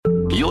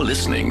You're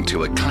listening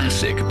to a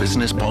classic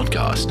business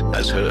podcast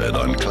as heard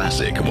on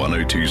Classic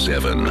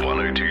 1027.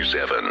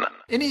 1027.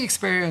 Any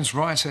experienced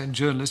writer and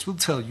journalist will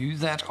tell you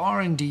that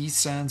R&D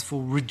stands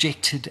for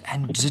rejected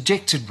and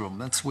dejected room.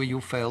 That's where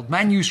your failed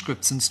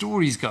manuscripts and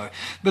stories go.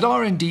 But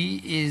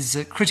R&D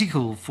is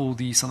critical for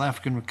the South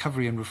African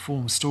recovery and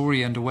reform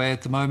story underway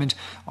at the moment.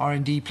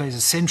 R&D plays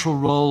a central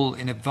role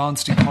in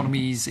advanced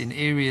economies in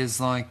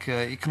areas like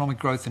economic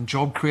growth and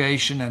job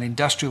creation and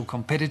industrial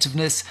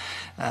competitiveness.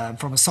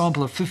 From a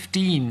sample of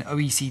 15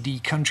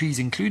 OECD countries,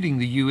 including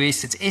the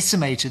US, it's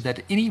estimated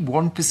that any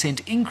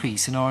 1%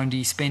 increase in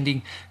R&D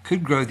spending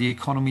could grow the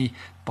economy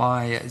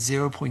by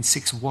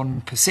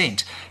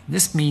 0.61%.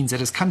 This means that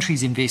as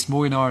countries invest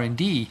more in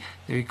R&D,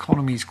 their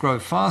economies grow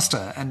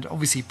faster, and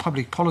obviously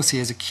public policy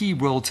has a key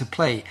role to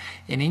play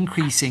in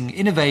increasing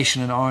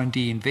innovation and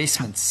R&D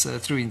investments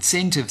through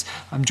incentives.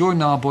 I'm joined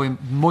now by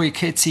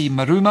Moeketsi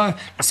Marumo,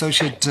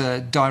 Associate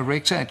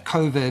Director at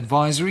Cova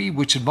Advisory,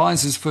 which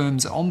advises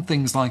firms on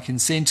things like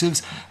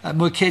incentives.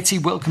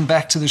 Moeketsi, welcome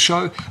back to the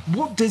show.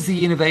 What does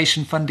the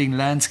innovation funding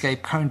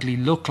landscape currently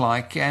look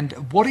like, and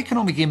what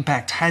economic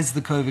impact has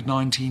the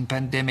COVID-19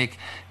 pandemic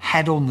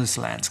had on this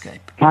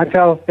landscape?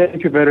 Michael,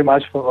 thank you very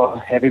much for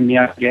having me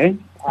again.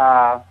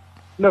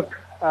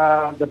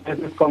 The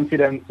business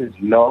confidence is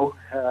low.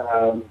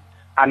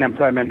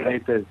 Unemployment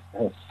rate has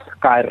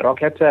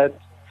skyrocketed.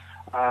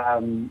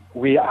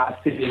 We are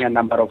seeing a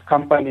number of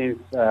companies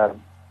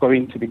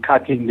going to be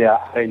cutting their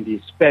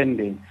R&D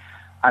spending.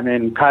 I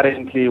mean,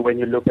 currently, when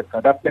you look at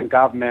South African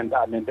government,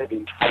 they've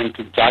been trying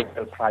to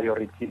juggle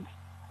priorities.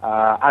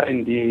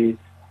 R&D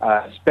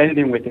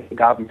spending within the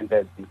government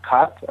has been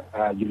cut.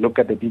 You look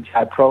at the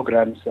DTI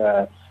programs,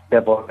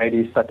 they've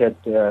already started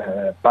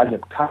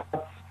budget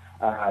cuts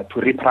to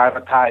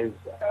reprioritize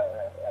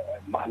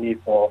money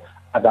for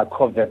other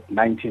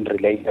COVID-19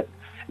 related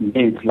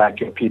needs like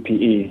your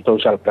PPE,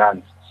 social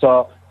grants.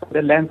 So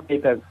the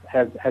landscape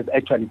has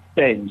actually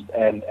changed,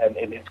 and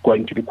it's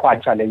going to be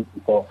quite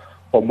challenging for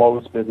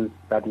most businesses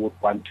that would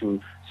want to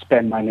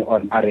spend money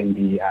on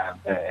R&D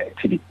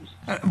activities.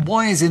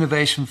 Why is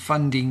innovation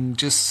funding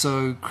just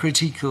so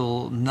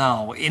critical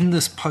now in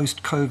this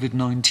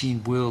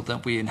post-COVID-19 world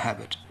that we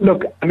inhabit?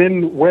 Look,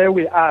 where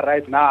we are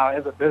right now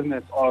as a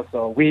business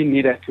also, we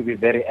needed to be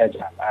very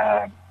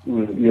agile.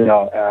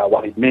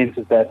 What it means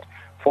is that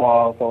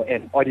for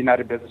an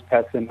ordinary business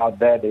person out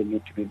there, they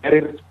need to be very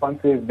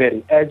responsive,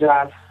 very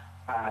agile.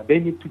 They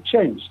need to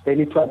change. They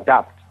need to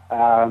adapt.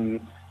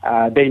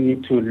 They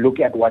need to look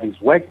at what is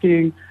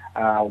working,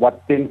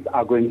 what things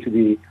are going to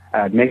be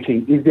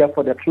making easier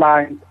for the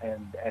clients,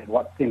 and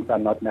what things are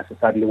not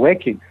necessarily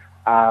working.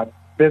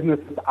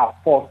 Businesses are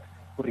forced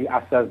to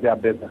reassess their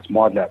business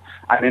model.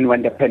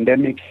 When the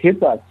pandemic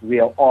hit us, we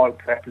are all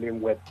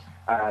grappling with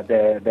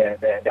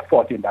the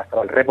fourth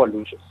industrial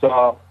revolution.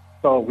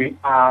 So we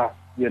are,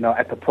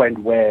 at the point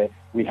where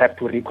we have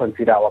to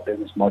reconsider our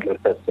business model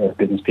as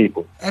business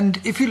people. And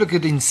if you look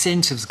at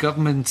incentives,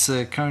 government's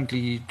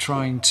currently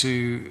trying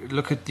to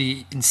look at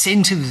the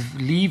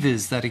incentive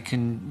levers that it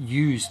can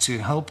use to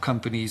help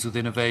companies with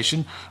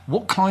innovation.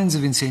 What kinds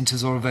of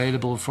incentives are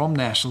available from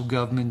national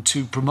government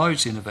to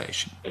promote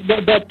innovation?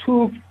 There are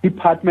two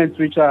departments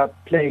which are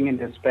playing in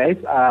this space.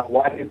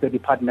 One is the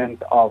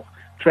Department of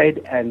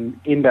Trade and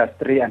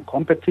Industry and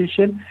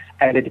Competition,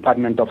 and the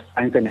Department of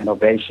Science and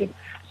Innovation.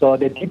 So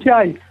the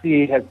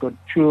DTIC has got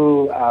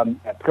two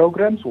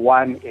programs.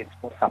 One is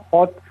for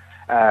support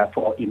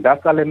for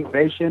industrial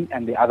innovation,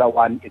 and the other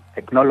one is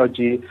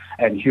technology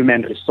and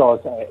human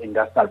resource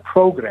industrial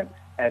program.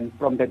 And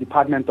from the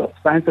Department of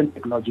Science and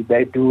Technology,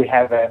 they do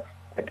have a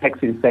tax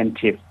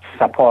incentive to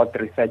support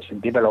research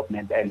and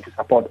development and to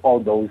support all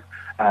those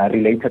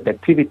related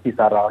activities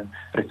around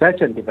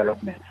research and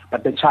development.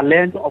 But the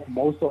challenge of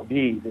most of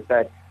these is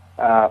that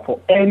for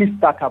any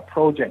startup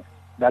project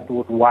that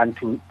would want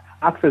to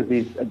access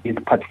these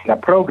particular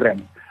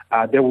programs,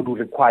 they would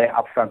require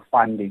upfront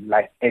funding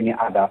like any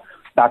other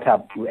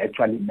startup to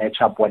actually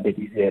match up what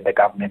the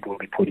government will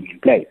be putting in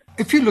place.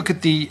 If you look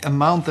at the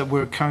amount that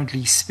we're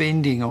currently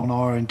spending on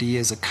R&D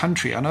as a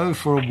country, I know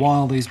for a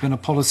while there's been a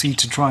policy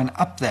to try and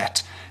up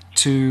that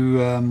to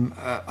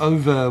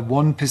over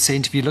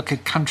 1%. If you look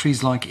at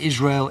countries like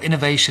Israel,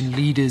 innovation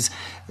leaders,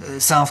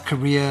 South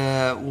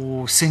Korea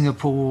or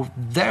Singapore,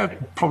 they're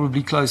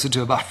probably closer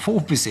to about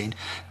 4%.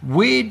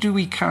 Where do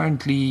we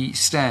currently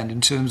stand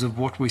in terms of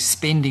what we're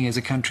spending as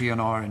a country on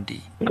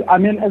R&D?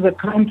 As a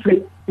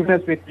country, to be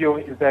honest with you,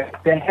 is that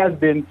there has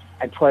been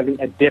actually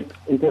a dip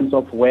in terms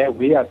of where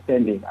we are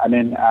spending.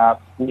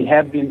 We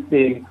have been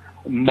seeing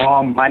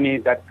more money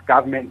that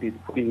government is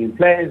putting in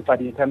place, but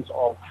in terms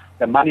of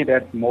the money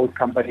that most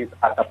companies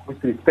are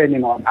supposed to be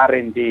spending on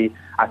R&D,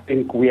 I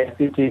think we are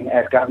sitting,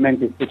 as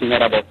government is sitting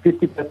at about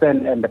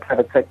 50%, and the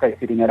private sector is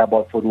sitting at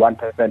about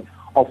 41%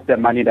 of the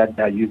money that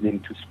they're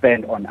using to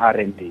spend on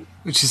R&D.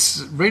 Which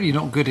is really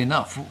not good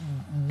enough.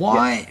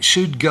 Why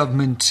should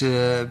government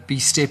be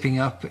stepping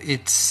up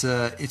its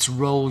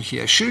role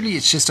here? Surely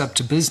it's just up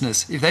to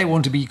business. If they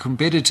want to be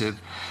competitive,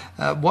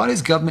 why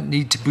does government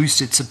need to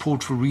boost its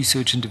support for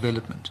research and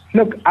development?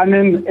 Look, I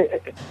mean,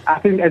 I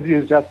think as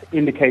you just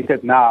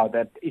indicated now,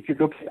 that if you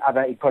look at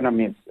other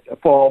economies,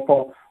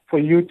 for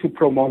you to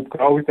promote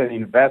growth and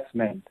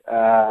investment,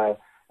 one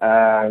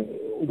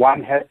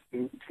has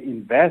to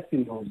invest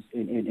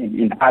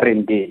in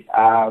R&D.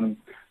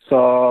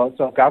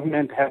 So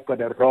government has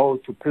got a role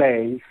to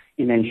play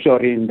in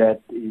ensuring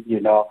that,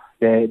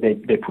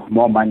 they put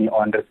more money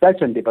on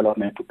research and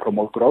development to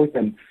promote growth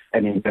and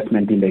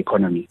investment in the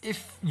economy.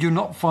 If you're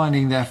not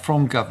finding that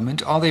from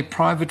government, are there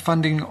private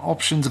funding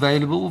options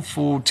available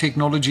for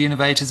technology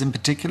innovators in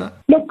particular?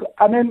 Look,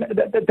 I mean,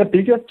 the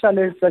biggest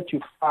challenge that you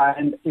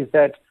find is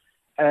that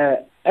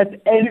at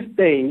any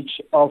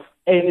stage of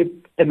any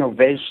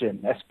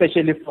innovation,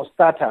 especially for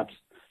startups,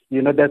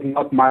 there's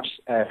not much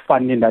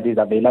funding that is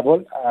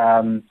available.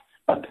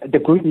 But the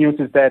good news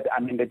is that,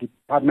 the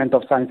Department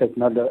of Science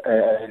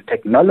and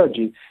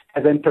Technology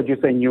has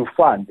introduced a new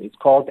fund. It's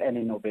called an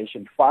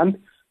innovation fund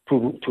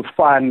to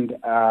fund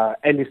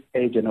early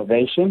stage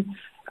innovation.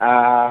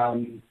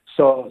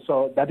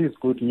 So that is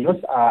good news.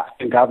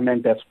 The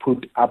government has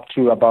put up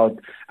to about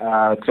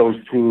close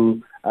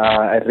to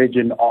a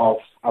region of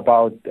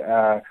about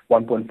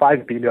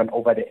 1.5 billion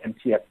over the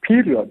MTF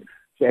period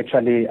to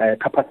actually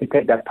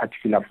capacitate that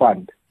particular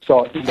fund.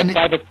 So in the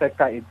private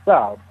sector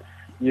itself,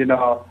 you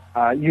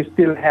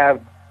still have,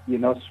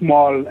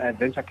 small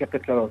venture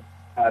capital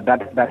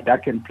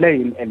that can play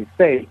in any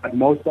stage, but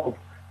most of,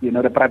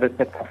 the private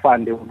sector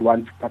fund, they would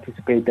want to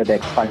participate at the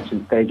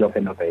expansion stage of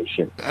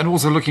innovation. And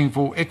also looking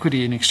for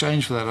equity in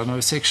exchange for that. I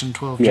know Section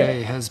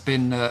 12J has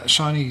been a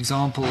shining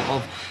example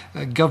of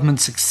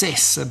government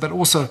success, but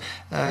also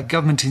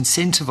government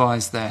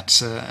incentivise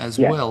that as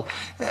well.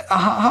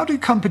 How do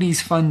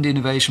companies fund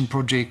innovation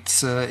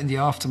projects in the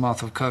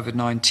aftermath of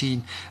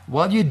COVID-19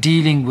 while you're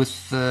dealing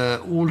with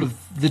all of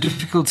the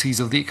difficulties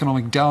of the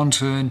economic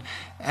downturn,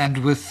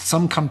 and with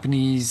some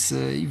companies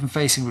even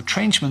facing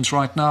retrenchments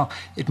right now?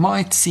 It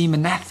might seem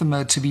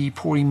anathema to be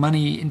pouring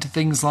money into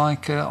things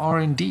like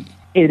R&D.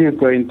 It is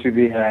going to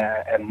be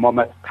a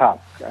mammoth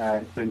task.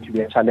 It's going to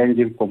be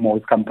challenging for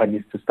most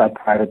companies to start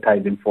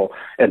prioritizing for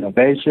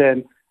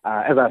innovation.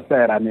 As I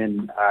said,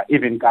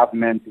 even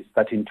government is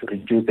starting to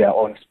reduce their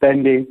own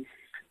spending.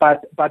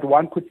 But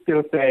one could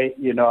still say,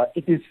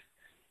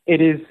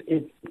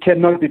 it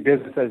cannot be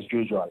business as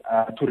usual.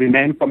 To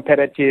remain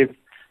competitive,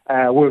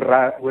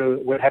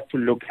 we'll have to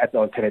look at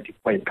alternative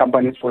ways.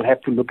 Companies will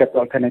have to look at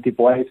alternative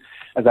ways.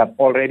 As I've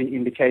already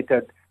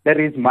indicated, there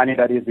is money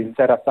that is being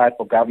set aside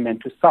for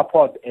government to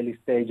support early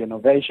stage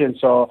innovation.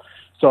 So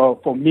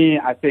for me,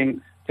 I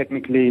think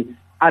technically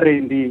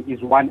R&D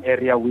is one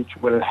area which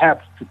will help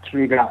to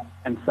trigger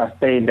and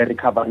sustain the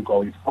recovery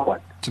going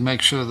forward. To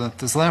make sure that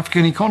the South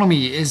African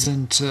economy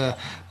isn't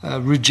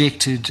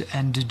rejected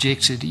and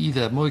dejected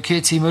either.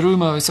 Moeketsi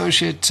Marumo,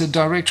 Associate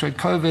Director at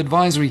Cova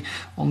Advisory,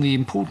 on the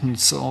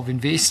importance of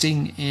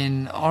investing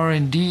in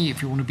R&D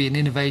if you want to be an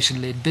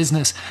innovation-led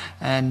business,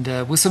 and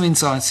with some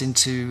insights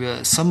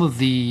into some of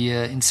the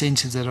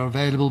incentives that are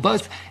available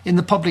both in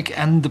the public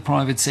and the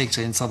private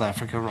sector in South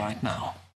Africa right now.